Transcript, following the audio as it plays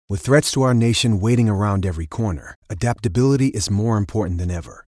With threats to our nation waiting around every corner, adaptability is more important than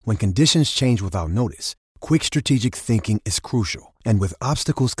ever. When conditions change without notice, quick strategic thinking is crucial. And with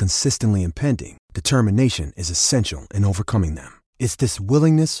obstacles consistently impending, determination is essential in overcoming them. It's this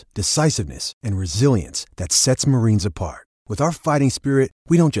willingness, decisiveness, and resilience that sets Marines apart. With our fighting spirit,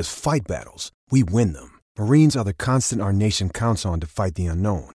 we don't just fight battles, we win them. Marines are the constant our nation counts on to fight the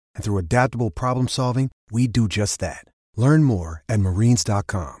unknown. And through adaptable problem solving, we do just that. Learn more at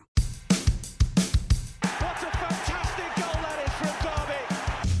marines.com. What a fantastic goal that is from Derby.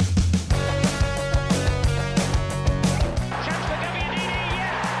 Chance for Gavianini,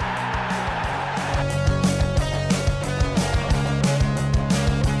 yes!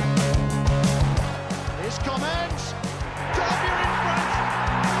 His comments. Derby are in front.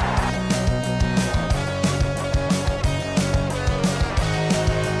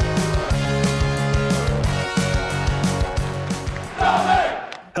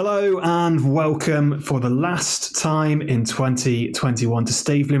 Hello and welcome for the last time in 2021 to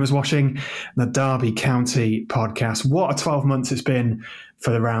Steve Bloomer's Washing, the Derby County podcast. What a 12 months it's been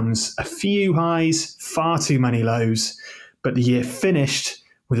for the Rams. A few highs, far too many lows, but the year finished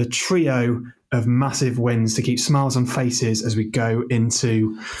with a trio of massive wins to keep smiles on faces as we go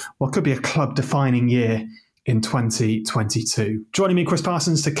into what could be a club-defining year in 2022. Joining me, Chris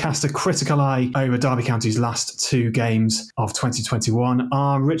Parsons, to cast a critical eye over Derby County's last two games of 2021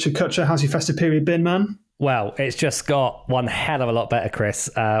 are Richard Kutcher. How's your festive period been, man? Well, it's just got one hell of a lot better, Chris,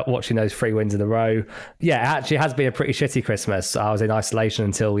 watching those 3 wins in a row. Yeah, it actually has been a pretty shitty Christmas. I was in isolation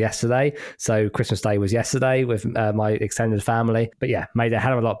until yesterday. So Christmas Day was yesterday with my extended family. But yeah, made it a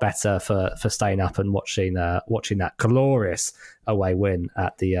hell of a lot better for staying up and watching that glorious away win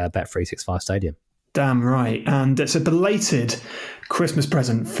at the Bet365 Stadium. Damn right. And it's a belated Christmas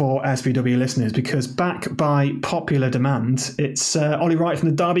present for SBW listeners because back by popular demand, it's Ollie Wright from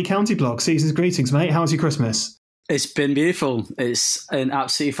the Derby County blog. Season's greetings, mate. How's your Christmas? It's been beautiful. It's an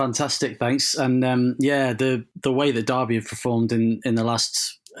absolutely fantastic, thanks. And the way that Derby have performed in the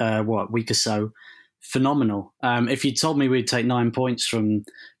last week or so, phenomenal. If you told me we'd take 9 points from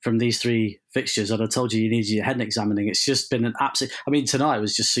these three fixtures, I'd have told you needed your head examining. It's just been an absolute... I mean, tonight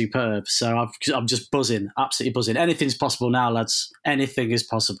was just superb. So I'm just buzzing, absolutely buzzing. Anything's possible now, lads. Anything is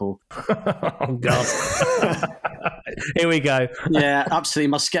possible. Oh, God. Here we go. Yeah, absolutely.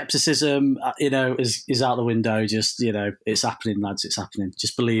 My scepticism, is out the window. Just, it's happening, lads. It's happening.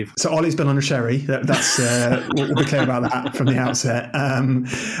 Just believe. So Ollie's been on a sherry. That's we'll be clear about that from the outset.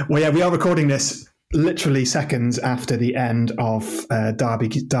 We are recording this literally seconds after the end of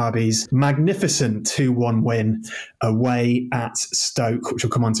Derby's magnificent 2-1 win away at Stoke, which we'll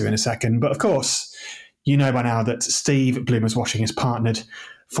come on to in a second. But of course, you know by now that Steve Bloomer's Washing is partnered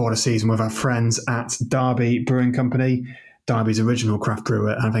for the season with our friends at Derby Brewing Company, Derby's original craft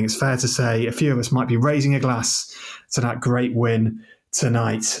brewer. And I think it's fair to say a few of us might be raising a glass to that great win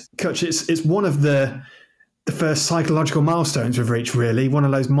tonight. Kutch, it's one of the first psychological milestones we've reached, really. One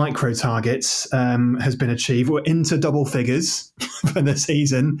of those micro targets has been achieved. We're into double figures for the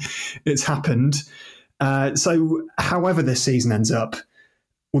season. It's happened. So however this season ends up,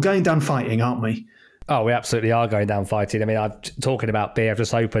 we're going down fighting, aren't we? Oh, we absolutely are going down fighting. I mean, I'm talking about beer. I've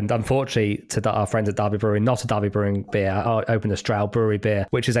just opened, unfortunately, to our friends at Derby Brewing, not a Derby Brewing beer. I opened a Stroud Brewery beer,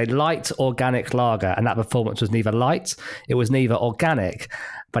 which is a light organic lager. And that performance was neither light, it was neither organic,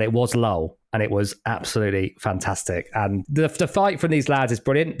 but it was low. And it was absolutely fantastic. And the fight from these lads is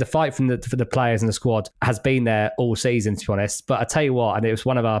brilliant. The fight for the players and the squad has been there all season, to be honest. But I tell you what, and it was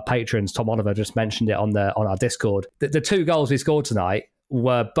one of our patrons, Tom Oliver, just mentioned it on our Discord. The 2 goals we scored tonight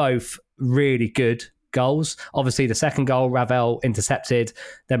were both really good goals. Obviously, the second goal, Ravel intercepted,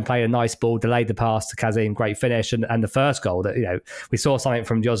 then played a nice ball, delayed the pass to Kazim, great finish. And the first goal, that we saw something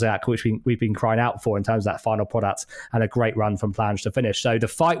from Josiak, which we've been crying out for in terms of that final product, and a great run from Plange to finish. So the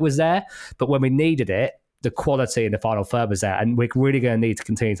fight was there, but when we needed it, the quality in the final third was there, and we're really going to need to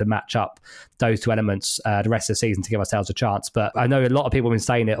continue to match up those two elements the rest of the season to give ourselves a chance. But I know a lot of people have been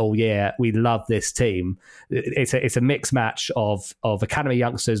saying it all year. We love this team. It's a mixed match of academy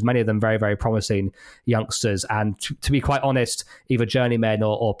youngsters, many of them very, very promising youngsters, and to be quite honest, either journeymen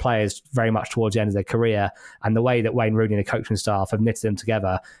or players very much towards the end of their career. And the way that Wayne Rooney and the coaching staff have knitted them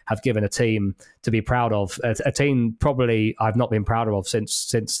together have given a team to be proud of, a team probably I've not been prouder of since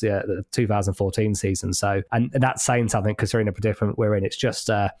the 2014 season. So, and that's saying something considering the predicament we're in. It's just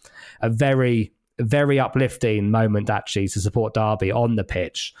a very, very uplifting moment actually to support Derby on the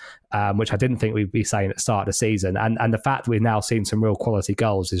pitch, which I didn't think we'd be saying at the start of the season. And the fact that we've now seen some real quality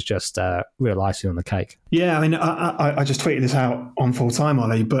goals is just real icing on the cake. Yeah, I mean, I just tweeted this out on full time,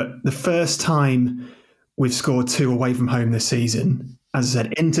 Ollie, but the first time we've scored 2 away from home this season as I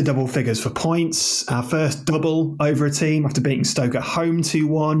said, into double figures for points. Our first double over a team after beating Stoke at home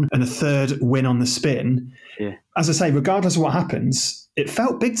 2-1 and a third win on the spin. Yeah. As I say, regardless of what happens, it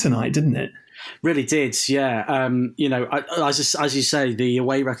felt big tonight, didn't it? Really did, yeah. As you say, the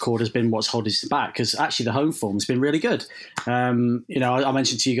away record has been what's holding us back, because actually the home form has been really good. I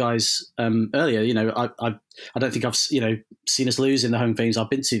mentioned to you guys earlier, I don't think I've seen us lose in the home games I've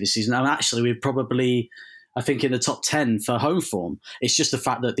been to this season. And actually, we're probably, I think, in the top 10 for home form. It's just the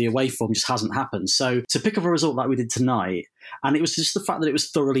fact that the away form just hasn't happened. So to pick up a result like we did tonight, and it was just the fact that it was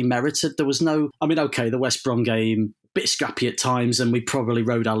thoroughly merited. There was the West Brom game, bit scrappy at times, and we probably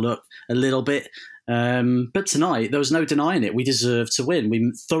rode our luck a little bit. But tonight, there was no denying it. We deserved to win.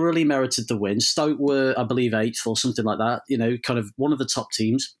 We thoroughly merited the win. Stoke were, I believe, 8th or something like that, kind of one of the top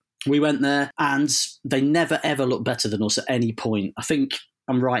teams. We went there and they never, ever looked better than us at any point. I think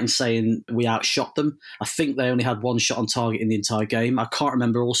I'm right in saying we outshot them. I think they only had one shot on target in the entire game. I can't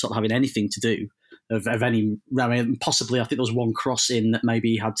remember also having anything to do of any. I mean, possibly, I think there was one cross in that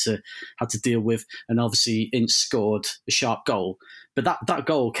maybe he had to deal with, and obviously Ince scored a sharp goal. But that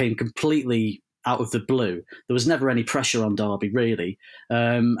goal came completely out of the blue. There was never any pressure on Derby, really.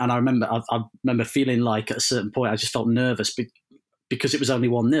 And I remember feeling like at a certain point I just felt nervous because it was only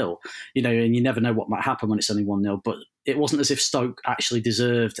 1-0, and you never know what might happen when it's only 1-0. But it wasn't as if Stoke actually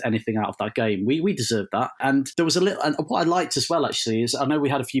deserved anything out of that game. We deserved that. And there was and what I liked as well, actually, is I know we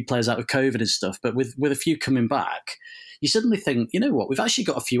had a few players out with COVID and stuff, but with a few coming back, you suddenly think, you know what, we've actually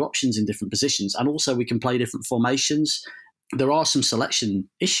got a few options in different positions, and also we can play different formations. There are some selection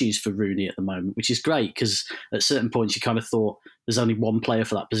issues for Rooney at the moment, which is great, because at certain points you kind of thought there's only one player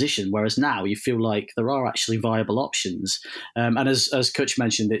for that position, whereas now you feel like there are actually viable options. And as Kutch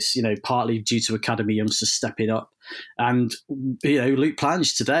mentioned, it's partly due to academy youngsters stepping up. And Luke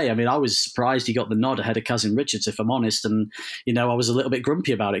Plange today, I mean, I was surprised he got the nod ahead of Kazim Richards, if I'm honest. And I was a little bit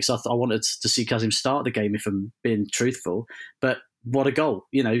grumpy about it, because I wanted to see Kazim start the game, if I'm being truthful. But what a goal!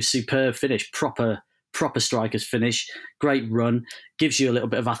 Superb finish, proper striker's finish, great run, gives you a little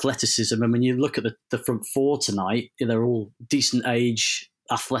bit of athleticism. And when you look at the front four tonight, they're all decent age,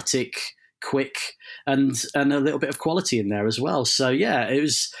 athletic, quick, and a little bit of quality in there as well. So yeah,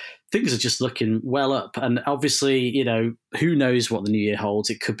 things are just looking well up. And obviously, who knows what the new year holds?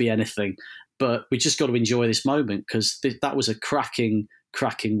 It could be anything, but we just got to enjoy this moment, because that was a cracking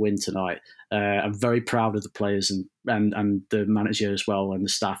win tonight. I'm very proud of the players and the manager as well, and the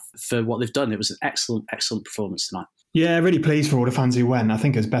staff for what they've done. It was an excellent performance tonight. Yeah, really pleased for all the fans who went. I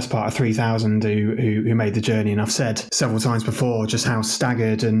think it's best part of 3,000 who made the journey. And I've said several times before just how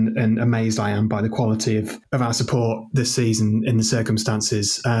staggered and amazed I am by the quality of our support this season in the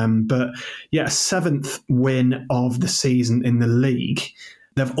circumstances. But yeah, 7th win of the season in the league.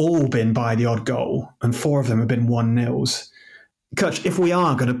 They've all been by the odd goal, and 4 of them have been 1-0s. Kutch, if we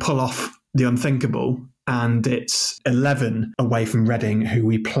are going to pull off the unthinkable, and it's 11 away from Reading, who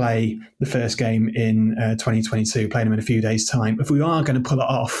we play the first game in 2022, playing them in a few days' time. If we are going to pull it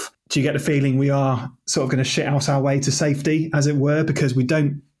off, do you get the feeling we are sort of going to shit out our way to safety, as it were? Because we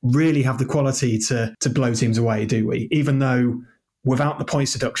don't really have the quality to blow teams away, do we? Even though without the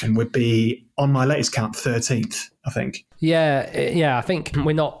points deduction, we'd be, on my latest count, 13th, I think. Yeah. I think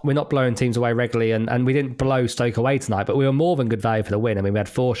we're not blowing teams away regularly, and we didn't blow Stoke away tonight, but we were more than good value for the win. I mean, we had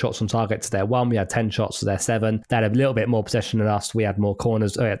 4 shots on target to their 1. We had 10 shots to their 7. They had a little bit more possession than us. We had more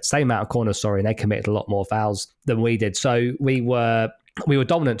corners, same amount of corners, and they committed a lot more fouls than we did. So we were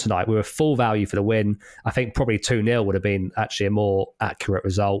dominant tonight. We were full value for the win. I think probably 2-0 would have been actually a more accurate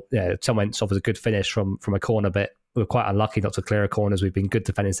result. Someone offers a good finish from a corner, but we were quite unlucky not to clear corners. We've been good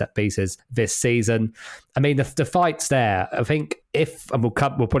defending set pieces this season. I mean, the fight's there. I think and we'll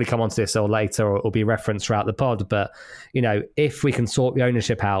probably come on to this later, or it'll be referenced throughout the pod, but if we can sort the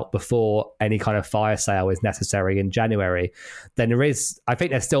ownership out before any kind of fire sale is necessary in January, then I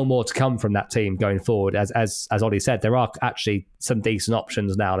think there's still more to come from that team going forward. As Ollie said, there are actually some decent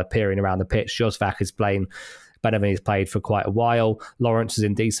options now appearing around the pitch. Josvak is playing better than he's played for quite a while. Lawrence is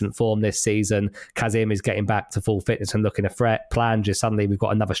in decent form this season. Kazim is getting back to full fitness and looking a threat. Plange is suddenly, we've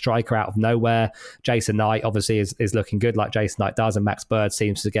got another striker out of nowhere. Jason Knight obviously is looking good like Jason Knight does, and Max Bird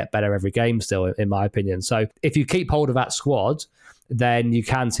seems to get better every game still, in my opinion. So if you keep hold of that squad, then you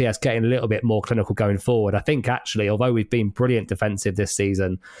can see us getting a little bit more clinical going forward. I think actually, although we've been brilliant defensive this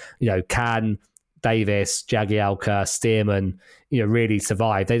season, Can, Davis, Jagielka, Stearman, really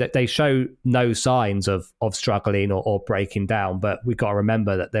survive. They show no signs of struggling or breaking down, but we've got to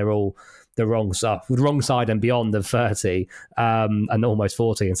remember that they're all the wrong side and beyond of 30, and almost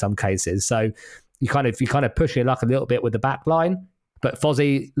 40 in some cases. So you kind of push your luck a little bit with the back line. But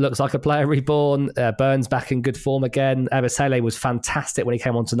Fozzie looks like a player reborn. Burns back in good form again. Ebesele was fantastic when he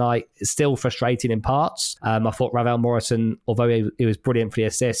came on tonight. It's still frustrating in parts. I thought Ravel Morrison, although he was brilliant for the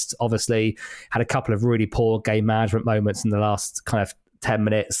assist, obviously had a couple of really poor game management moments in the last kind of 10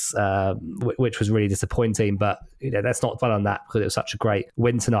 minutes, which was really disappointing. But let's not dwell on that because it was such a great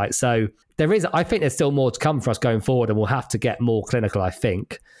win tonight. So I think there's still more to come for us going forward, and we'll have to get more clinical, I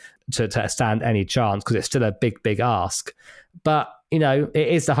think, to stand any chance, because it's still a big ask. But it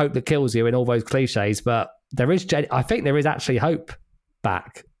is the hope that kills you in all those cliches. But I think there is actually hope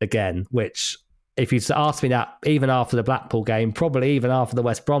back again, which, if you'd asked me that even after the Blackpool game, probably even after the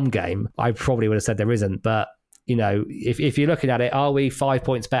West Brom game, I probably would have said there isn't. But if you're looking at it, are we 5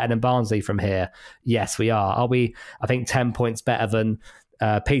 points better than Barnsley from here? Yes, we are. Are we, I think, 10 points better than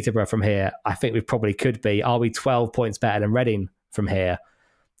Peterborough from here? I think we probably could be. Are we 12 points better than Reading from here?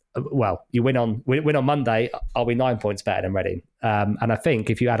 Well, you win on Monday. Are we 9 points better than Reading? And I think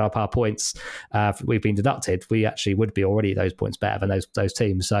if you add up our points, we've been deducted, we actually would be already those points better than those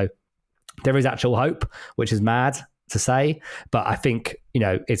teams. So there is actual hope, which is mad to say, but I think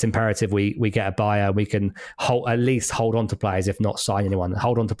it's imperative we get a buyer. We can at least hold on to players, if not sign anyone.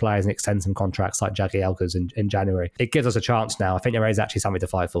 Hold on to players and extend some contracts like Jaggy Elgers in January. It gives us a chance now. I think there is actually something to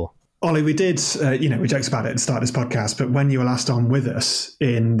fight for. Ollie, we did, we joked about it at the start of this podcast, but when you were last on with us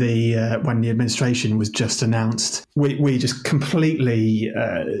when the administration was just announced, we just completely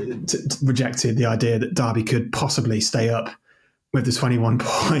rejected the idea that Derby could possibly stay up with the 21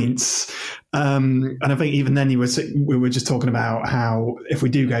 points. And I think even then we were just talking about how if we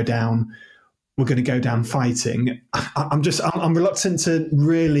do go down, we're going to go down fighting. I'm reluctant to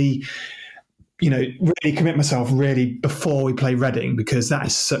really commit myself really before we play Reading, because that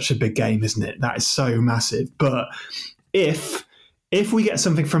is such a big game, isn't it? That is so massive. But if we get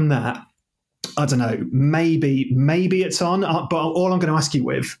something from that, I don't know, maybe it's on. But all I'm going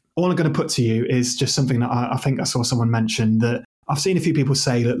to put to you is just something that I think I saw someone mention, that I've seen a few people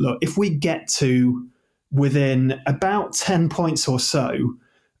say that, look, if we get to within about 10 points or so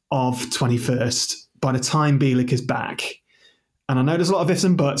of 21st by the time Bielik is back, and I know there's a lot of ifs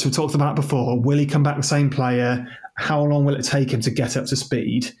and buts, we've talked about it before, will he come back the same player? How long will it take him to get up to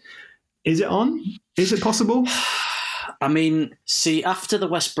speed? Is it on? Is it possible? I mean, see, after the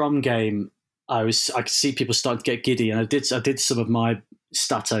West Brom game, I could see people starting to get giddy, and I did some of my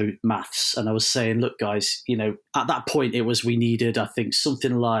stato maths, and I was saying, look, guys, at that point we needed, I think,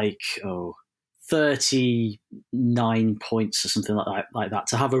 something like 39 points or something like that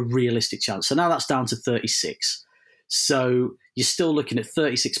to have a realistic chance. So now that's down to 36. So you're still looking at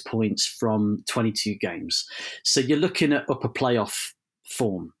 36 points from 22 games. So you're looking at upper playoff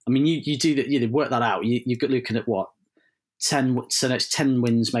form. I mean, you do that. You work that out. You're looking at what 10. So it's 10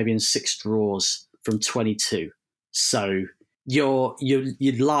 wins, maybe, and 6 draws from 22. So your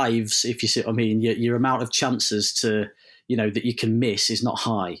lives, if you see what I mean, your amount of chances to that you can miss is not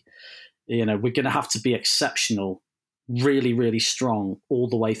high. We're going to have to be exceptional, really, really strong all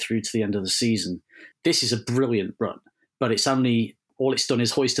the way through to the end of the season. This is a brilliant run, but all it's done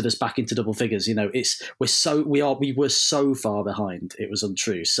is hoisted us back into double figures. We were so far behind, it was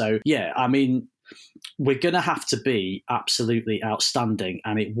untrue. So yeah, I mean, we're going to have to be absolutely outstanding,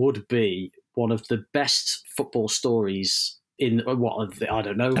 and it would be one of the best football stories in I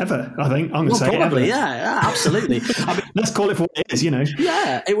don't know, ever. I think I'm going to say probably, ever. Yeah, absolutely. I mean, let's call it for what it is.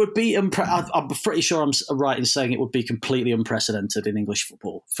 Yeah, it would be. I'm pretty sure I'm right in saying it would be completely unprecedented in English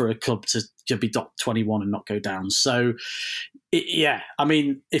football for a club to be .21 and not go down. So, I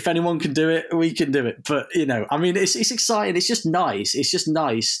mean, if anyone can do it, we can do it. But I mean, it's exciting. It's just nice. It's just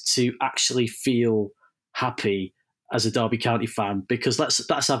nice to actually feel happy as a Derby County fan, because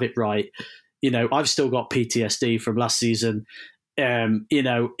let's have it right. I've still got PTSD from last season.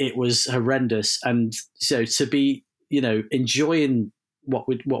 It was horrendous, and so to be, enjoying what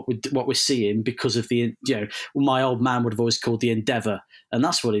we're seeing because of the, my old man would have always called the endeavour, and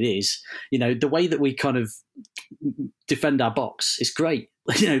that's what it is. The way that we kind of defend our box is great.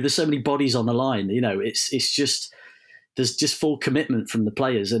 There's so many bodies on the line. It's just. There's just full commitment from the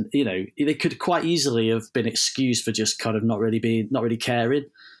players, and they could quite easily have been excused for just kind of not really caring.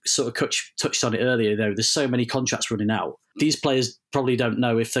 Sort of touched on it earlier, though. There's so many contracts running out. These players probably don't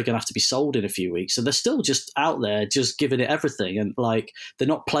know if they're going to have to be sold in a few weeks, so they're still just out there, just giving it everything. And they're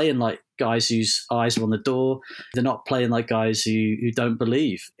not playing like guys whose eyes are on the door. They're not playing like guys who don't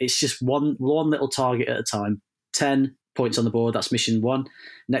believe. It's just one little target at a time. 10 points on the board, that's mission 1.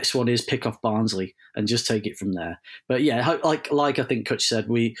 Next one is pick off Barnsley and just take it from there. But yeah, like I think Kutch said,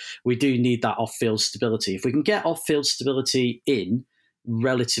 we do need that off-field stability. If we can get off-field stability in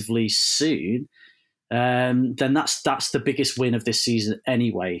relatively soon, then that's the biggest win of this season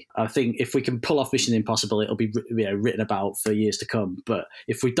anyway. I think if we can pull off Mission Impossible, it'll be written about for years to come. But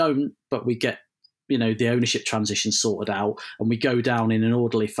if we don't, but we get the ownership transition sorted out and we go down in an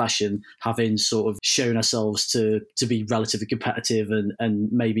orderly fashion, having sort of shown ourselves to be relatively competitive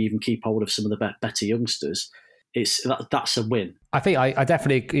and maybe even keep hold of some of the better youngsters, that's a win. I think I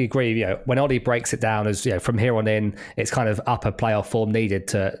definitely agree. When Ollie breaks it down as from here on in, it's kind of upper playoff form needed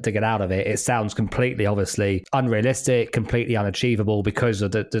to get out of it. It sounds completely, obviously, unrealistic, completely unachievable because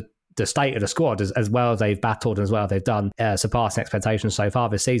of the state of the squad, as well as they've battled and as well as they've done, surpassing expectations so far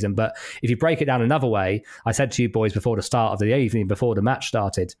this season. But if you break it down another way, I said to you boys before the start of the evening, before the match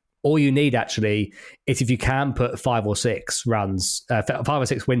started, all you need actually is if you can put 5 or 6 runs, 5 or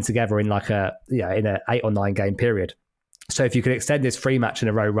 6 wins together in like in a 8 or 9 game period. So if you could extend this 3 match in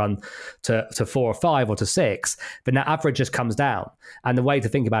a row run to 4 or 5 or to 6, then that average just comes down. And the way to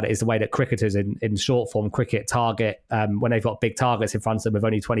think about it is the way that cricketers in short form cricket target, when they've got big targets in front of them with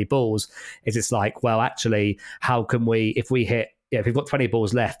only 20 balls, is it's like, well, actually, how can we, if we've got 20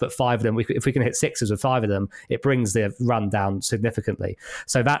 balls left, but 5 of them, if we can hit 6s with 5 of them, it brings the run down significantly.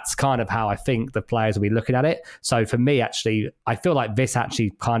 So that's kind of how I think the players will be looking at it. So for me, actually, I feel like this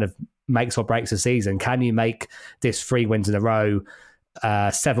actually kind of makes or breaks a season. Can you make this 3 wins in a row,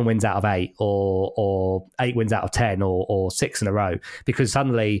 7 wins out of 8, or 8 wins out of 10, or 6 in a row? Because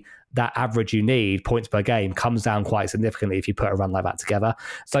suddenly that average you need, points per game, comes down quite significantly if you put a run like that together.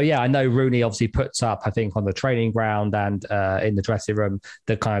 So yeah, I know Rooney obviously puts up, I think, on the training ground and in the dressing room,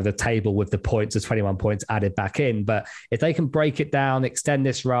 the kind of the table with the points, the 21 points added back in. But if they can break it down, extend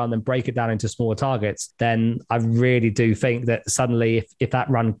this run and break it down into smaller targets, then I really do think that suddenly if that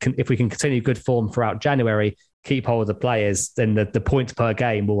run if we can continue good form throughout January, keep hold of the players, then the points per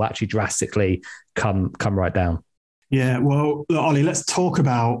game will actually drastically come right down. Yeah, well, Ollie, let's talk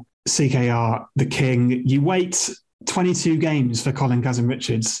about CKR, the king. You wait 22 games for Colin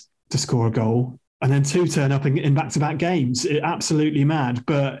Kazim-Richards to score a goal, and then 2 turn up in back-to-back games. Absolutely mad.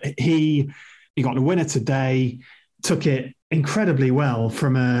 But he got the winner today, took it incredibly well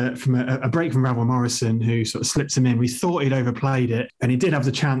from a break from Ravel Morrison, who sort of slips him in. We thought he'd overplayed it, and he did have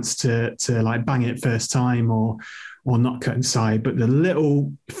the chance to like bang it first time or not cut inside, but the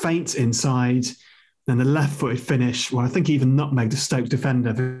little feint inside and the left-footed finish, well, I think he even nutmegged a Stoke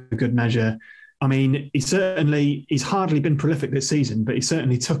defender for good measure. I mean, he's hardly been prolific this season, but he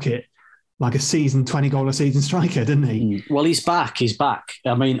certainly took it like a 20-goal-a-season striker, didn't he? Well, he's back.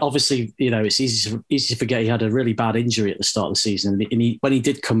 I mean, obviously, it's easy to forget he had a really bad injury at the start of the season. And when he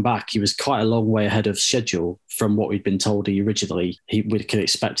did come back, he was quite a long way ahead of schedule from what we'd been told we could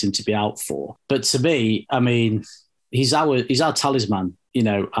expect him to be out for. But to me, I mean, he's our talisman, and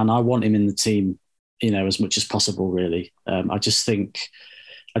I want him in the team, as much as possible, really. I just think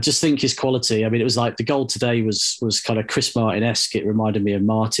his quality. I mean, it was like the goal today was kind of Chris Martin-esque. It reminded me of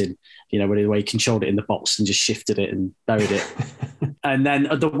Martin, when he controlled it in the box and just shifted it and buried it. And then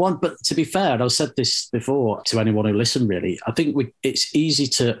but to be fair, and I've said this before to anyone who listened, really, I think it's easy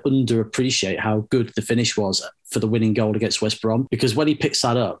to underappreciate how good the finish was for the winning goal against West Brom, because when he picks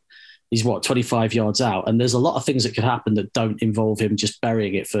that up, he's 25 yards out. And there's a lot of things that could happen that don't involve him just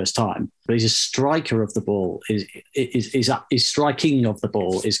burying it first time. But he's a striker of the ball. His striking of the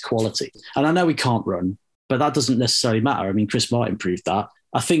ball is quality. And I know he can't run, but that doesn't necessarily matter. I mean, Chris Martin proved that.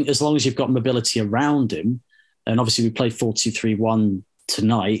 I think as long as you've got mobility around him, and obviously we played 4-2-3-1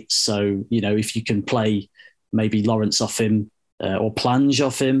 tonight. So, if you can play maybe Lawrence off him, or Plange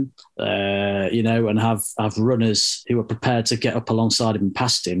off him, and have runners who are prepared to get up alongside him and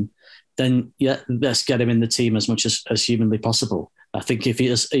past him, then let's get him in the team as much as humanly possible. I think if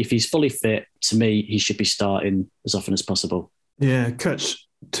he's fully fit, to me, he should be starting as often as possible. Yeah, Kutch,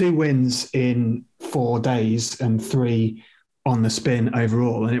 2 wins in 4 days and 3 on the spin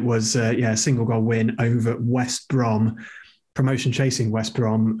overall. And it was a single goal win over West Brom, promotion chasing West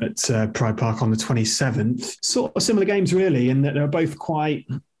Brom at Pride Park on the 27th. Sort of similar games, really, in that they were both quite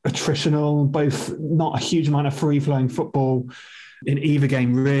attritional, both not a huge amount of free-flowing football in either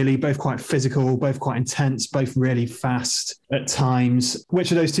game, really. Both quite physical, both quite intense, both really fast at times.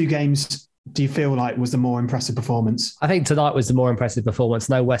 Which of those 2 games do you feel like was the more impressive performance? I think tonight was the more impressive performance.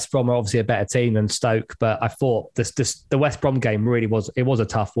 No, West Brom are obviously a better team than Stoke, but I thought the West Brom game really was a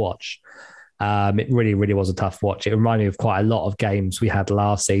tough watch. It really, really was a tough watch. It reminded me of quite a lot of games we had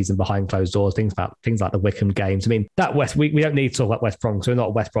last season behind closed doors, things like the Wickham games. I mean, we don't need to talk about West Brom because we're not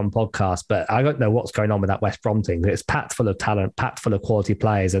a West Brom podcast, but I don't know what's going on with that West Brom team. It's packed full of talent, packed full of quality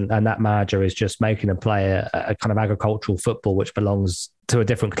players, and that manager is just making them play a kind of agricultural football which belongs to a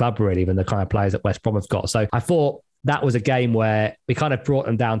different club, really, than the kind of players that West Brom have got. So I thought that was a game where we kind of brought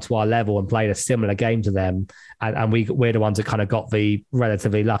them down to our level and played a similar game to them. And we're the ones that kind of got the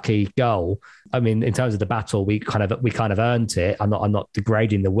relatively lucky goal. I mean, in terms of the battle, we kind of earned it. I'm not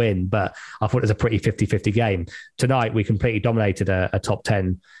degrading the win, but I thought it was a pretty 50-50 game. Tonight, we completely dominated a top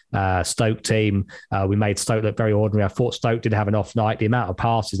 10 Stoke team. We made Stoke look very ordinary. I thought Stoke did have an off night. The amount of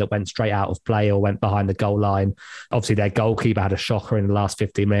passes that went straight out of play or went behind the goal line. Obviously, their goalkeeper had a shocker in the last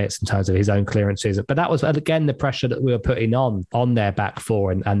 15 minutes in terms of his own clearances. But that was, again, the pressure that we were putting on their back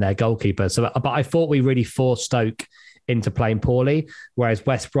four and their goalkeeper. So, but I thought we really forced Stoke into playing poorly, whereas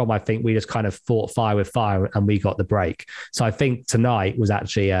West Brom, I think we just kind of fought fire with fire and we got the break. So I think tonight was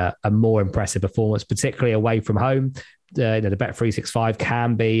actually a more impressive performance, particularly away from home. The Bet365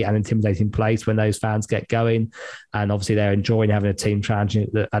 can be an intimidating place when those fans get going, and obviously they're enjoying having a team challenging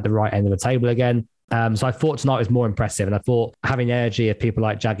at the right end of the table again. So I thought tonight was more impressive, and I thought having energy of people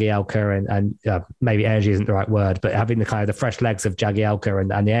like Jagielka and maybe energy isn't the right word, but having the kind of the fresh legs of Jagielka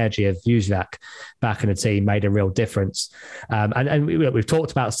and the energy of Juzak back in the team made a real difference. And we've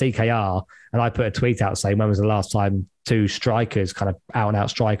talked about CKR, and I put a tweet out saying when was the last time two strikers, kind of out and out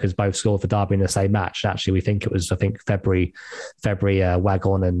strikers, both scored for Derby in the same match. And actually, we think it was February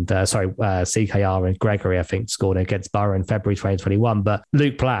Wagon and CKR and Gregory, I think, scored against Borough in February 2021. But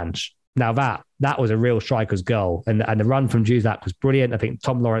Luke Plange. Now that was a real striker's goal. And the run from Juzak was brilliant. I think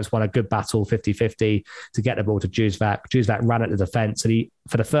Tom Lawrence won a good battle, 50-50, to get the ball to Juzak. Juzak ran at the defence. And he,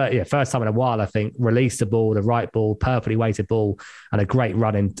 for the first time in a while, I think, released the ball, the right ball, perfectly weighted ball, and a great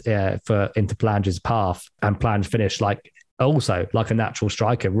run into Plange's path. And Plange finished like a natural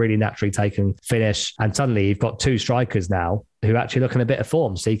striker, really naturally taken finish. And suddenly you've got two strikers now who actually look in a bit of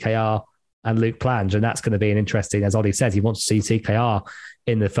form, CKR and Luke Plange. And that's going to be an interesting, as Ollie says, he wants to see CKR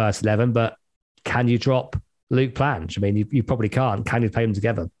in the first 11, but can you drop Luke Plange? I mean, you probably can't. Can you play them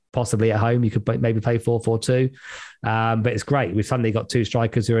together? Possibly at home, you could maybe play 4-4-2. But it's great. We've suddenly got two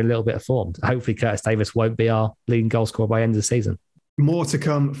strikers who are in a little bit of form. Hopefully Curtis Davis won't be our leading goal scorer by the end of the season. More to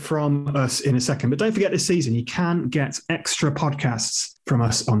come from us in a second. But don't forget, this season, you can get extra podcasts from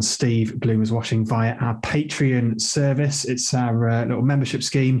us on Steve Bloomer's Washing via our Patreon service. It's our little membership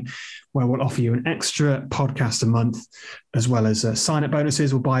scheme where we'll offer you an extra podcast a month, as well as sign-up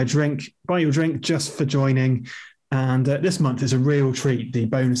bonuses. We'll buy you a drink just for joining. And this month is a real treat, the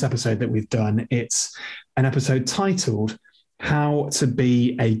bonus episode that we've done. It's an episode titled How to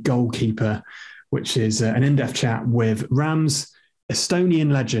Be a Goalkeeper, which is an in-depth chat with Rams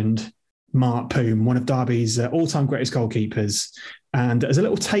Estonian legend, Mart Poom, one of Derby's all-time greatest goalkeepers. And as a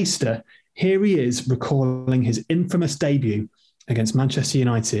little taster, here he is recalling his infamous debut against Manchester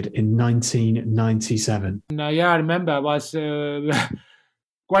United in 1997. I remember I was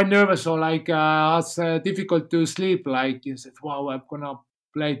quite nervous, or it was difficult to sleep. Like, you said, wow, I'm going to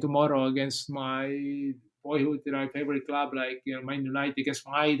play tomorrow against my boyhood, favorite club, Man United, against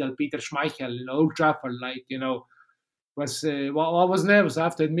my idol, Peter Schmeichel, Old Trafford, I was nervous, I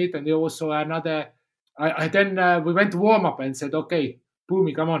have to admit. And there was also another. Then we went to warm up and said, "Okay,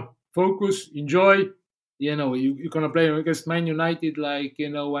 Poomy, come on, focus, enjoy. You're gonna play against Man United,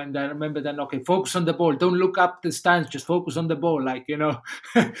 And I remember then, okay, focus on the ball. Don't look up the stands. Just focus on the ball. The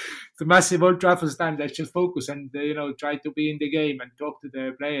massive Old Trafford stand. Let's just focus and try to be in the game and talk to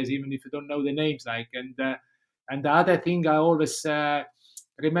the players, even if you don't know the names. And the other thing I always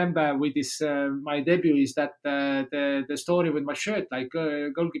remember with this my debut is that the story with my shirt,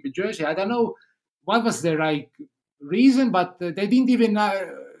 goalkeeper jersey. I don't know what was the reason, but they didn't even.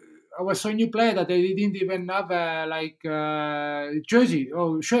 I was so new player that they didn't even have a jersey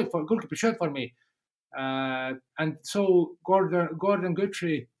or goalkeeper shirt for me. And so Gordon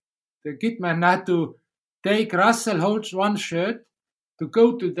Guthrie, the kitman, had to take Russell Holt's one shirt to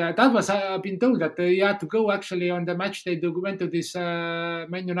go to that. That was, I've been told that they had to go actually on the match day. They went to this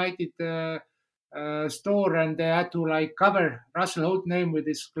Man United store, and they had to cover Russell Holt's name with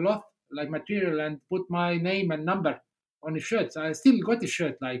this cloth material and put my name and number on his shirt. So I still got the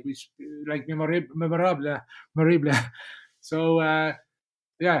shirt, memorable. So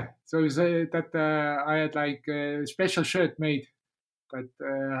so it's, that I had a special shirt made, but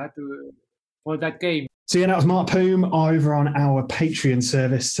I had to for that game. So that was Mart Poom over on our Patreon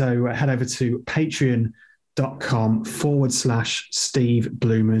service. So head over to patreon.com/Steve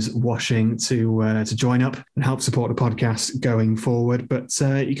Bloomer's Washing to join up and help support the podcast going forward. But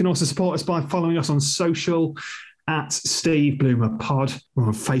you can also support us by following us on social at Steve Bloomer Pod. We're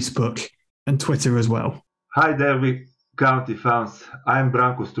on Facebook and Twitter as well. Hi Derby County fans. I'm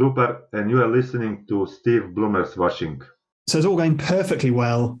Branko Struper and you are listening to Steve Bloomer's Washing. So it's all going perfectly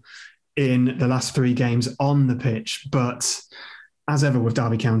well in the last three games on the pitch, but as ever with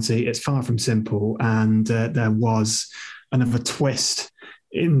Derby County, it's far from simple. And there was another twist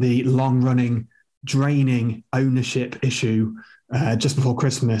in the long-running, draining ownership issue just before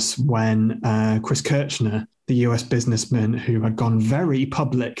Christmas when Chris Kirchner, the US businessman who had gone very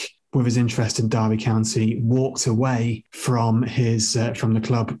public with his interest in Derby County, walked away from the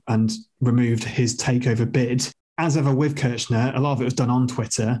club and removed his takeover bid. As ever with Kirchner, a lot of it was done on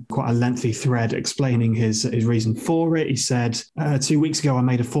Twitter, quite a lengthy thread explaining his reason for it. He said, 2 weeks ago, I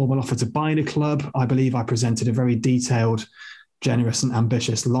made a formal offer to buy the club. I believe I presented a very detailed, generous and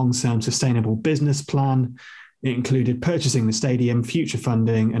ambitious long-term sustainable business plan. It included purchasing the stadium, future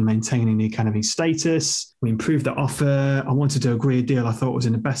funding and maintaining the academy status. We improved the offer. I wanted to agree a deal I thought was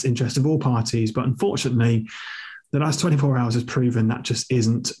in the best interest of all parties, but unfortunately, the last 24 hours has proven that just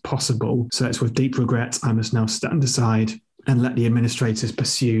isn't possible. So it's with deep regret I must now stand aside and let the administrators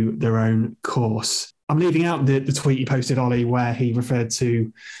pursue their own course. I'm leaving out the tweet he posted, Ollie, where he referred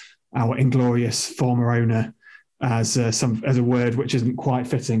to our inglorious former owner as a word which isn't quite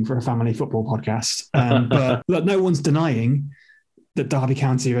fitting for a family football podcast. But look, no one's denying that Derby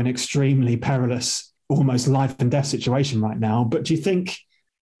County are in an extremely perilous, almost life and death situation right now. But do you think,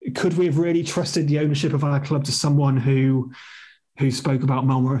 could we have really trusted the ownership of our club to someone who spoke about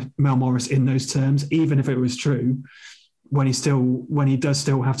Mel Morris in those terms, even if it was true, when he does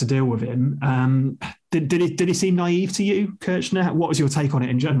still have to deal with him? Did he seem naive to you, Kirchner? What was your take on it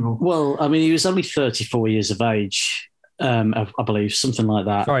in general? Well, I mean, he was only 34 years of age, I believe, something like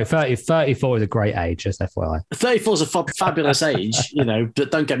that. Sorry, 34 is a great age, just FYI. 34 is a fabulous age,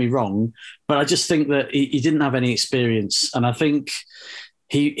 but don't get me wrong. But I just think that he didn't have any experience. And I think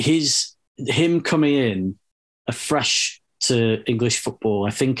him coming in afresh to English football,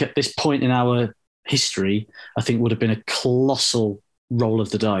 I think at this point in our history, I think would have been a colossal roll of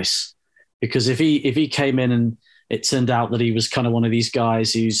the dice. Because if he came in and it turned out that he was kind of one of these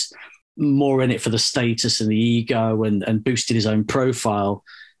guys who's more in it for the status and the ego and boosted his own profile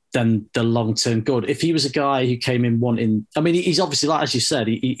than the long-term good. If he was a guy who came in wanting, I mean, he's obviously, like as you said,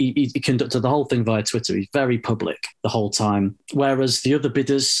 he conducted the whole thing via Twitter. He's very public the whole time. Whereas the other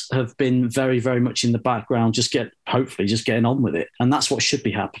bidders have been very, very much in the background, hopefully just getting on with it. And that's what should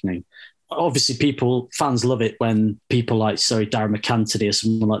be happening. Obviously, fans love it when people like, Darren McAntony or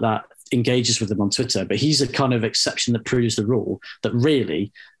someone like that engages with them on Twitter, but he's a kind of exception that proves the rule that really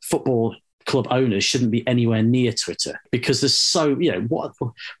football club owners shouldn't be anywhere near Twitter, because there's what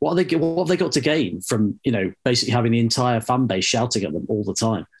have they got to gain from basically having the entire fan base shouting at them all the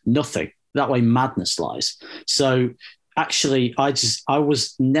time? Nothing. That way madness lies. So actually, I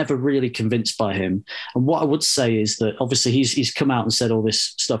was never really convinced by him. And what I would say is that obviously he's come out and said all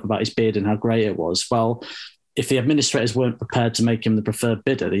this stuff about his bid and how great it was. Well, if the administrators weren't prepared to make him the preferred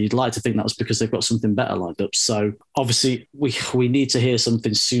bidder, you'd like to think that was because they've got something better lined up. So obviously we need to hear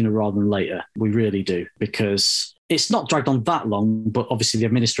something sooner rather than later. We really do, because it's not dragged on that long, but obviously the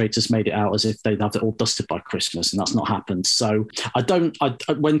administrators made it out as if they'd have it all dusted by Christmas, and that's not happened. So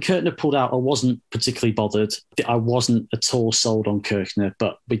when Kirchner pulled out, I wasn't particularly bothered. I wasn't at all sold on Kirchner,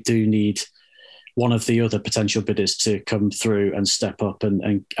 but we do need one of the other potential bidders to come through and step up,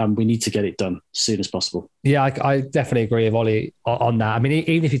 and we need to get it done as soon as possible. Yeah, I definitely agree with Ollie on that. I mean,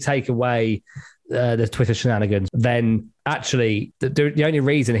 even if you take away the Twitter shenanigans, then actually the only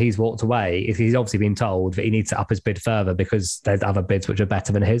reason he's walked away is he's obviously been told that he needs to up his bid further because there's other bids which are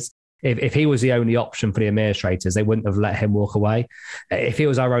better than his. If he was the only option for the administrators, they wouldn't have let him walk away. If he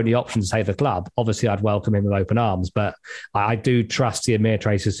was our only option to save the club, obviously I'd welcome him with open arms. But I do trust the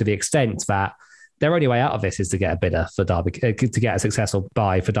administrators to the extent that their only way out of this is to get a bidder for Derby, to get a successful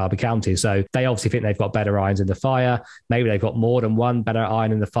buy for Derby County. So they obviously think they've got better irons in the fire. Maybe they've got more than one better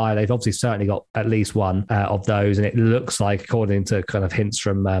iron in the fire. They've obviously certainly got at least one of those. And it looks like, according to kind of hints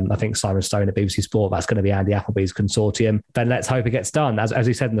from, I think, Simon Stone at BBC Sport, that's going to be Andy Appleby's consortium. Then let's hope it gets done. As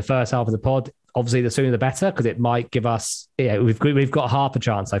we said in the first half of the pod, obviously the sooner the better, because it might give us, we've got half a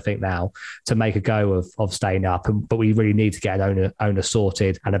chance, I think, now to make a go of staying up. But we really need to get an owner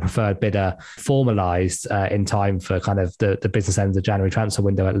sorted and a preferred bidder formalised in time for kind of the business end of the January transfer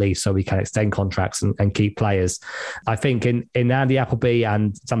window, at least, so we can extend contracts and keep players. I think in Andy Appleby,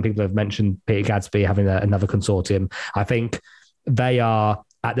 and some people have mentioned Peter Gadsby having another consortium, I think they are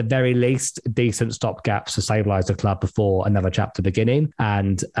at the very least decent stopgaps to stabilise the club before another chapter beginning,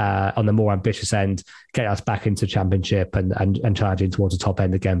 and on the more ambitious end, get us back into Championship and charging towards the top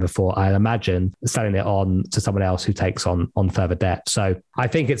end again before, I imagine, selling it on to someone else who takes on further debt. So I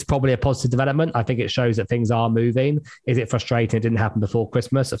think it's probably a positive development. I think it shows that things are moving. Is it frustrating it didn't happen before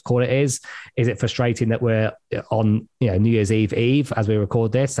Christmas? Of course it is. Is it frustrating that we're on New Year's Eve as we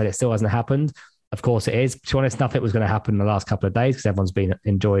record this and it still hasn't happened? Of course it is. To be honest, nothing was going to happen in the last couple of days because everyone's been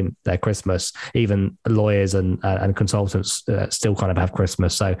enjoying their Christmas. Even lawyers and consultants still kind of have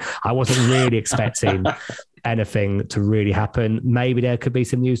Christmas. So I wasn't really expecting anything to really happen. Maybe there could be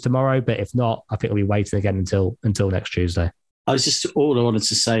some news tomorrow, but if not, I think we'll be waiting again until next Tuesday. All I wanted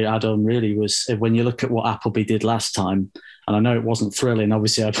to say, Adam, really was when you look at what Appleby did last time, and I know it wasn't thrilling.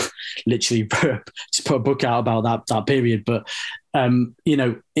 Obviously, I'd literally just put a book out about that period, but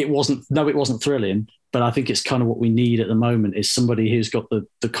it wasn't thrilling. But I think it's kind of what we need at the moment is somebody who's got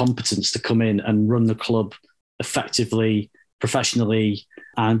the competence to come in and run the club effectively, professionally,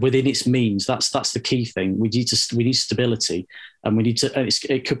 and within its means. That's the key thing. We need stability, and we need to.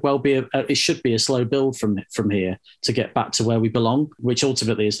 It could well be it should be a slow build from here to get back to where we belong, which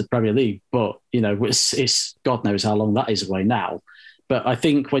ultimately is the Premier League. But it's God knows how long that is away now. But I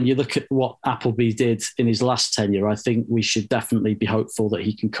think when you look at what Appleby did in his last tenure, I think we should definitely be hopeful that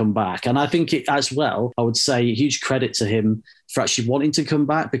he can come back. And I think as well, I would say huge credit to him for actually wanting to come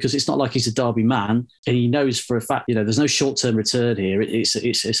back, because it's not like he's a Derby man, and he knows for a fact, there's no short-term return here.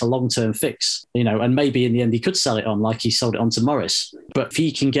 It's a long-term fix, and maybe in the end he could sell it on like he sold it on to Morris. But if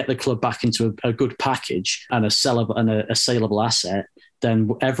he can get the club back into a good package and a saleable asset,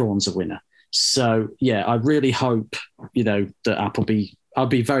 then everyone's a winner. So, yeah, I really hope, that Appleby, I'll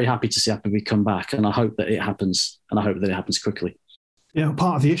be very happy to see Appleby come back, and I hope that it happens, and I hope that it happens quickly. Yeah,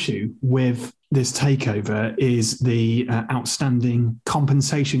 part of the issue with this takeover is the outstanding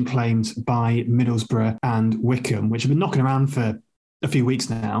compensation claims by Middlesbrough and Wickham, which have been knocking around for a few weeks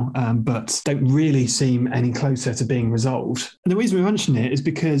now, but don't really seem any closer to being resolved. And the reason we mention it is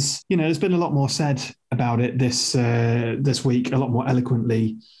because, there's been a lot more said about it this week, a lot more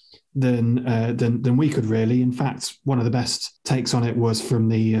eloquently than we could really. In fact, one of the best takes on it was from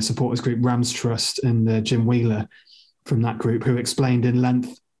the supporters group Rams Trust and Jim Wheeler from that group, who explained in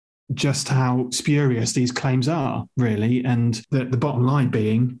length just how spurious these claims are, really. And the bottom line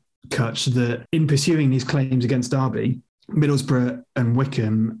being, Kutch, that in pursuing these claims against Derby, Middlesbrough and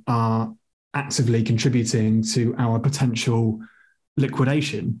Wickham are actively contributing to our potential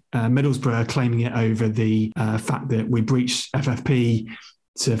liquidation. Middlesbrough are claiming it over the fact that we breached FFP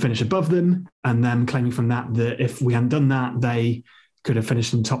to finish above them, and them claiming from that if we hadn't done that, they could have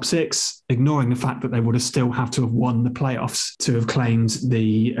finished in top six, ignoring the fact that they would have still have to have won the playoffs to have claimed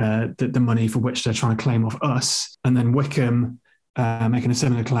the money for which they're trying to claim off us. And then Wickham making a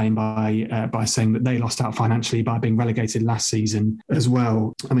similar claim by saying that they lost out financially by being relegated last season as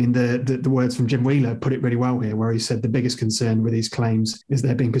well. I mean, the words from Jim Wheeler put it really well here, where he said the biggest concern with these claims is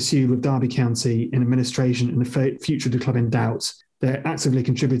they're being pursued with Derby County in administration and the future of the club in doubt. They're actively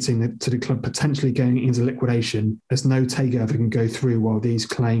contributing to the club potentially going into liquidation, as no takeover can go through while these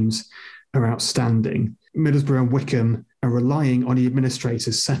claims are outstanding. Middlesbrough and Wickham are relying on the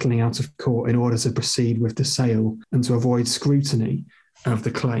administrators settling out of court in order to proceed with the sale and to avoid scrutiny of the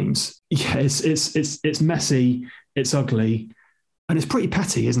claims. Yeah, it's messy, it's ugly, and it's pretty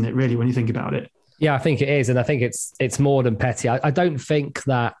petty, isn't it, really, when you think about it? Yeah, I think it is, and I think it's more than petty. I don't think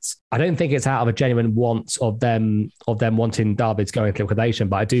it's out of a genuine want of them wanting Derby to go into liquidation,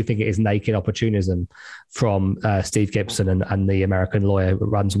 but I do think it is naked opportunism from Steve Gibson and the American lawyer who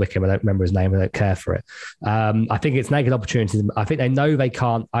runs Wickham. I don't remember his name. I don't care for it. I think it's naked opportunism. I think they know they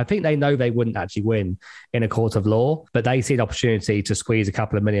can't. I think they know they wouldn't actually win in a court of law, but they see an opportunity to squeeze a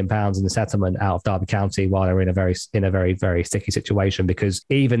couple of £1 million in the settlement out of Derby County while they're in a very, very sticky situation. Because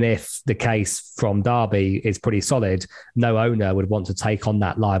even if the case from Derby is pretty solid, no owner would want to take on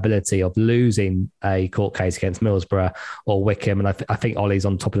that liability of losing a court case against Middlesbrough or Wickham. And I think Ollie's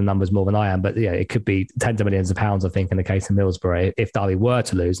on top of the numbers more than I am, but yeah, it could be tens of millions of pounds, I think, in the case of Middlesbrough if Derby were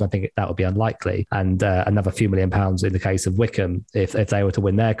to lose. And I think that would be unlikely. And another few £1 million in the case of Wickham if they were to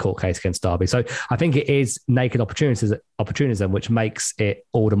win their court case against Derby. So I think it is naked opportunism, which makes it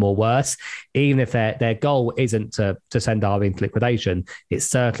all the more worse. Even if their goal isn't to send Derby into liquidation, it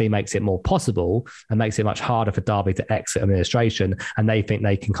certainly makes it more possible and makes it much harder for Derby to exit administration. And they think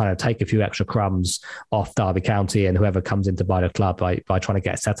they can kind of take a few extra crumbs off Derby County and whoever comes in to buy the club by trying to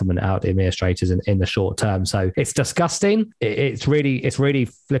get a settlement out of the administrators in the short term. So it's disgusting. It's really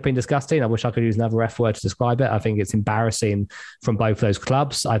flipping disgusting. I wish I could use another F word to describe it. I think it's embarrassing from both those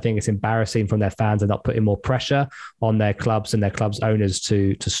clubs. I think it's embarrassing from their fans and not putting more pressure on their clubs and their clubs owners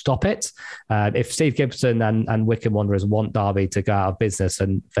to stop it. If Steve Gibson and Wickham Wanderers want Derby to go out of business,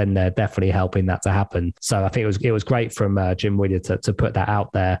 and then they're definitely helping that to happen. So I think it was great from Jim Wheeler to put that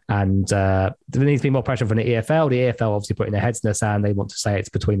out there. And there needs to be more pressure from the EFL. The EFL obviously putting their heads in the sand. They want to say it's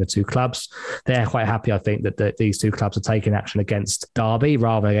between the two clubs. They're quite happy, I think, that these two clubs are taking action against Derby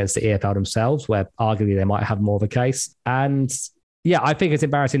rather than against the EFL themselves, where arguably they might have more of a case. And Yeah, I think it's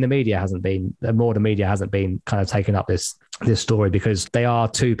embarrassing the media hasn't been kind of taking up this story, because they are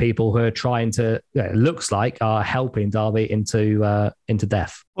two people who are trying to, it looks like, are helping Derby into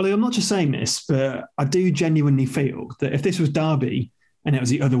death. Well, I'm not just saying this, but I do genuinely feel that if this was Derby and it was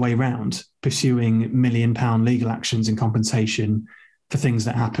the other way round, pursuing £1 million legal actions and compensation for things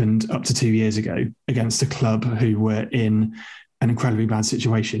that happened up to 2 years ago against a club who were in an incredibly bad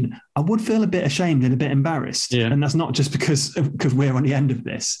situation, I would feel a bit ashamed and a bit embarrassed. Yeah. And that's not just because we're on the end of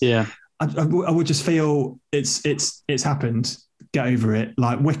this. Yeah. I would just feel it's happened. Get over it.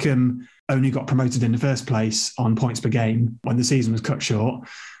 Like, Wycombe only got promoted in the first place on points per game when the season was cut short,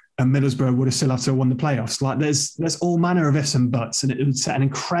 and Middlesbrough would have still have to have won the playoffs. Like, there's all manner of ifs and buts, and it would set an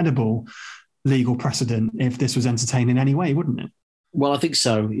incredible legal precedent if this was entertained in any way, wouldn't it? Well, I think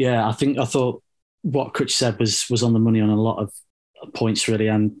so. Yeah, I thought what Critch said was on the money on a lot of points, really,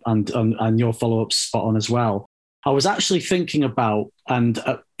 and your follow-up spot on as well. I was actually thinking about, and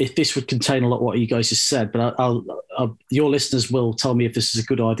if this would contain a lot of what you guys just said, but your listeners will tell me if this is a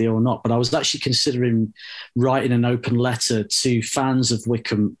good idea or not, but I was actually considering writing an open letter to fans of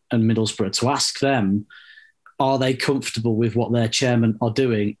Wycombe and Middlesbrough to ask them, are they comfortable with what their chairman are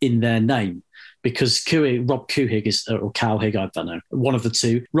doing in their name? Because Rob Couhig or Cowhig, I don't know, one of the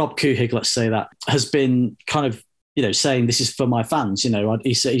two. Rob Couhig, let's say that, has been kind of, saying this is for my fans.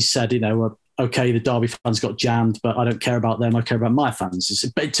 He said, okay, the Derby fans got jammed, but I don't care about them. I care about my fans.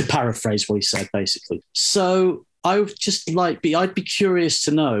 To paraphrase what he said, basically. So I would just I'd be curious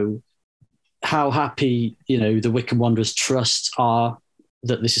to know how happy, the Wycombe Wanderers Trust are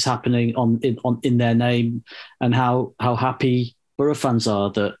that this is happening in their name, and how happy Borough fans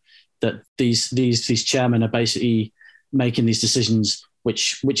are that these chairmen are basically making these decisions,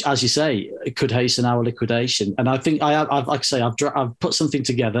 which, as you say, it could hasten our liquidation. And I think I've put something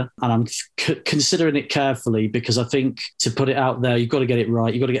together, and I'm considering it carefully, because I think to put it out there, you've got to get it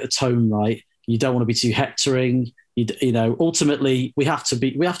right. You've got to get the tone right. You don't want to be too hectoring. Ultimately, we have to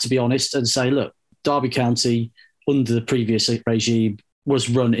be honest and say, look, Derby County under the previous regime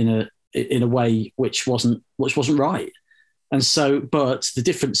was run in a way which wasn't right. And so, but the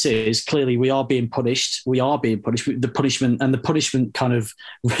difference is, clearly we are being punished. The punishment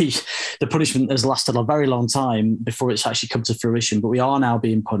has lasted a very long time before it's actually come to fruition. But we are now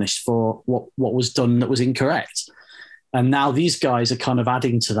being punished for what was done that was incorrect. And now these guys are kind of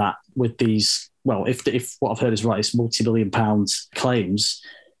adding to that with these, well, if what I've heard is right, it's multi-million-pound claims,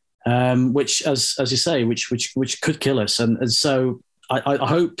 which, as you say, which could kill us. And so I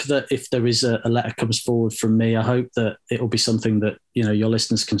hope that if there is a letter comes forward from me, I hope that it will be something that your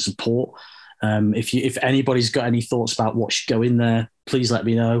listeners can support. If anybody's got any thoughts about what should go in there, please let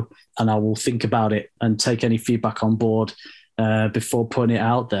me know, and I will think about it and take any feedback on board before putting it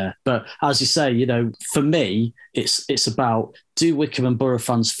out there. But as you say, for me, it's about, do Wycombe and Borough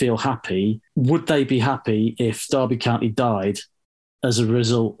fans feel happy? Would they be happy if Derby County died as a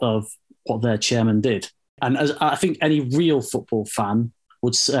result of what their chairman did? And as I think any real football fan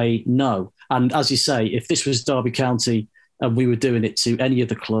would say no. And as you say, if this was Derby County and we were doing it to any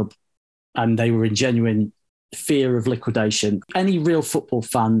other club and they were in genuine fear of liquidation, any real football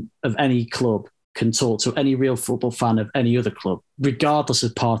fan of any club can talk to any real football fan of any other club, regardless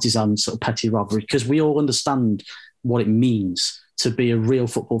of partisan sort of petty rivalry, because we all understand what it means to be a real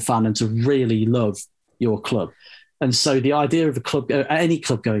football fan and to really love your club. And so the idea of any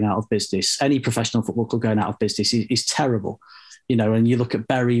club going out of business, any professional football club going out of business is terrible, and you look at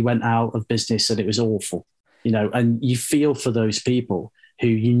Bury went out of business and it was awful, and you feel for those people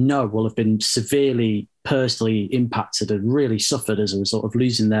who, will have been severely personally impacted and really suffered as a result of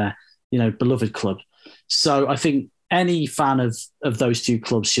losing their, beloved club. So I think any fan of those two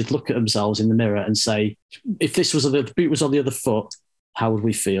clubs should look at themselves in the mirror and say, if the boot was on the other foot, how would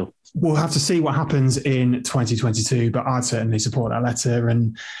we feel? We'll have to see what happens in 2022, but I'd certainly support that letter,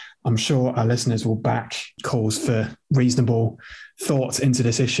 and I'm sure our listeners will back calls for reasonable thoughts into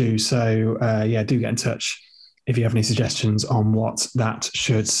this issue. So, do get in touch if you have any suggestions on what that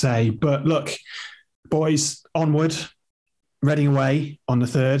should say. But look, boys, onward, Reading away on the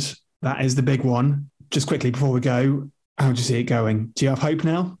 3rd. That is the big one. Just quickly before we go, how do you see it going? Do you have hope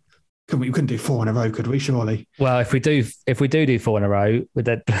now? We couldn't do 4 in a row, could we? Surely. Well, if we do 4 in a row, with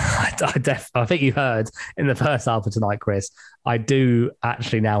that, I think you heard in the first half of tonight, Chris, I do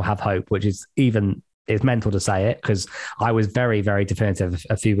actually now have hope, which is it's mental to say it, because I was very, very definitive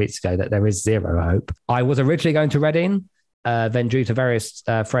a few weeks ago that there is zero hope. I was originally going to Reading, then due to various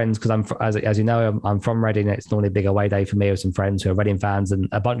friends, because as you know, I'm from Reading. It's normally a big away day for me with some friends who are Reading fans, and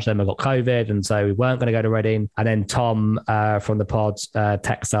a bunch of them have got COVID, and so we weren't going to go to Reading. And then Tom from the pod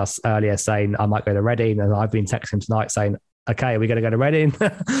texted us earlier saying I might go to Reading, and I've been texting him tonight saying okay, are we going to go to Reading?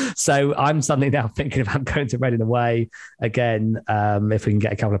 So I'm suddenly now thinking about going to Reading away again, if we can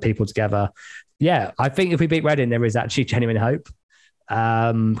get a couple of people together. Yeah, I think if we beat Reading, there is actually genuine hope.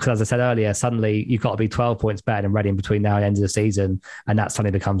 Because as I said earlier, suddenly you've got to be 12 points better than Reading between now and the end of the season, and that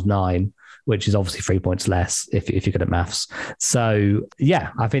suddenly becomes 9, which is obviously 3 points less if you're good at maths. So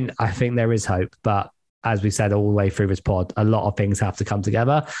yeah, I think there is hope, but as we said all the way through this pod, a lot of things have to come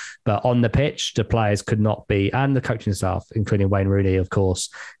together. But on the pitch, the players could not be, and the coaching staff, including Wayne Rooney, of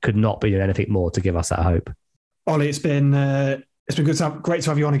course, could not be doing anything more to give us that hope. Ollie, it's been great to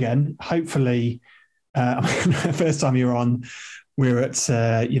have you on again. Hopefully, first time you were on, we were at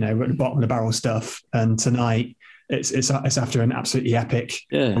at the bottom of the barrel stuff, and tonight it's after an absolutely epic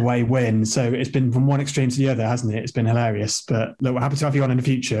away win. So it's been from one extreme to the other, hasn't it? It's been hilarious. But look, we're happy to have you on in the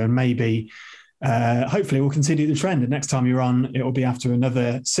future, and maybe. Hopefully we'll continue the trend, and next time you're on, it will be after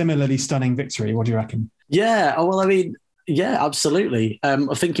another similarly stunning victory. What do you reckon? Yeah, well, I mean, yeah, absolutely.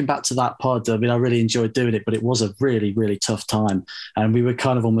 Thinking back to that pod, I mean, I really enjoyed doing it, but it was a really, really tough time, and we were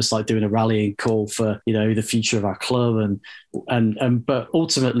kind of almost like doing a rallying call for the future of our club, and but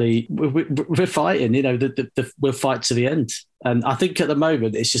ultimately we're fighting. We'll fight to the end. And I think at the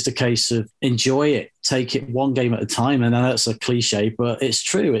moment, it's just a case of enjoy it, take it one game at a time. And I know that's a cliche, but it's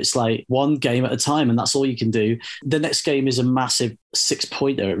true. It's like one game at a time, and that's all you can do. The next game is a massive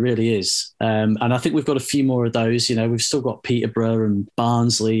 6-pointer. It really is. And I think we've got a few more of those. We've still got Peterborough and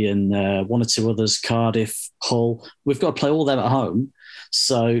Barnsley and one or two others, Cardiff, Hull. We've got to play all them at home.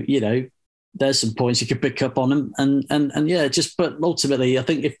 So, there's some points you could pick up on them, and yeah, but ultimately, I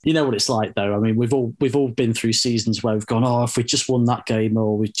think if you know what it's like, though. I mean, we've all been through seasons where we've gone, if we just won that game,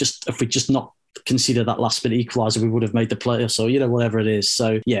 or if we just not conceded that last minute equaliser, we would have made the playoffs, or whatever it is.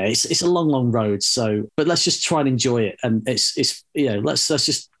 So yeah, it's a long road. So, but let's just try and enjoy it, and let's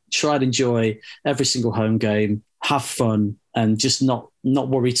just try and enjoy every single home game, have fun, and just not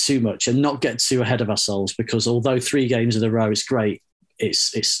worry too much, and not get too ahead of ourselves, because although 3 games in a row is great,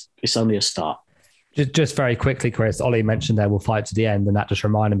 it's only a start. Just very quickly, Chris, Ollie mentioned there we'll fight to the end, and that just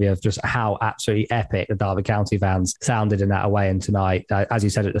reminded me of just how absolutely epic the Derby County fans sounded in that away end tonight. As you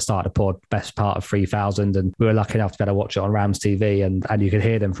said at the start of the pod, best part of 3,000, and we were lucky enough to be able to watch it on Rams TV, and you could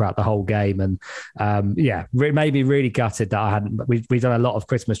hear them throughout the whole game. And it made me really gutted that we've done a lot of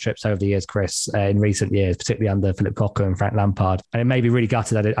Christmas trips over the years, Chris, in recent years, particularly under Philip Cocker and Frank Lampard, and it made me really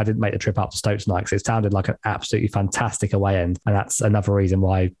gutted that I didn't make the trip up to Stoke tonight, because it sounded like an absolutely fantastic away end, and that's another reason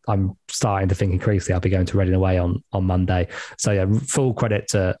why I'm starting to think increasingly I'll be going to Reading away on Monday. So yeah, full credit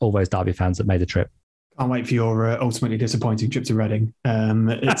to all those Derby fans that made the trip. Can't wait for your ultimately disappointing trip to Reading.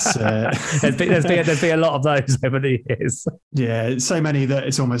 It's there's been a lot of those over the years. Yeah, so many that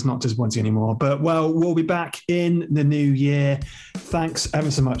it's almost not disappointing anymore. But well, we'll be back in the new year. Thanks ever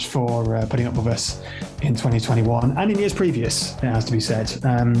so much for putting up with us in 2021 and in years previous, it has to be said.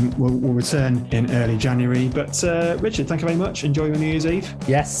 We'll return in early January. But Richard, thank you very much. Enjoy your New Year's Eve.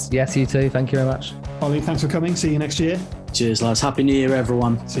 Yes, you too. Thank you very much. Ollie, thanks for coming. See you next year. Cheers, lads. Happy New Year,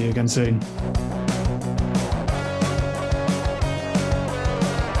 everyone. See you again soon.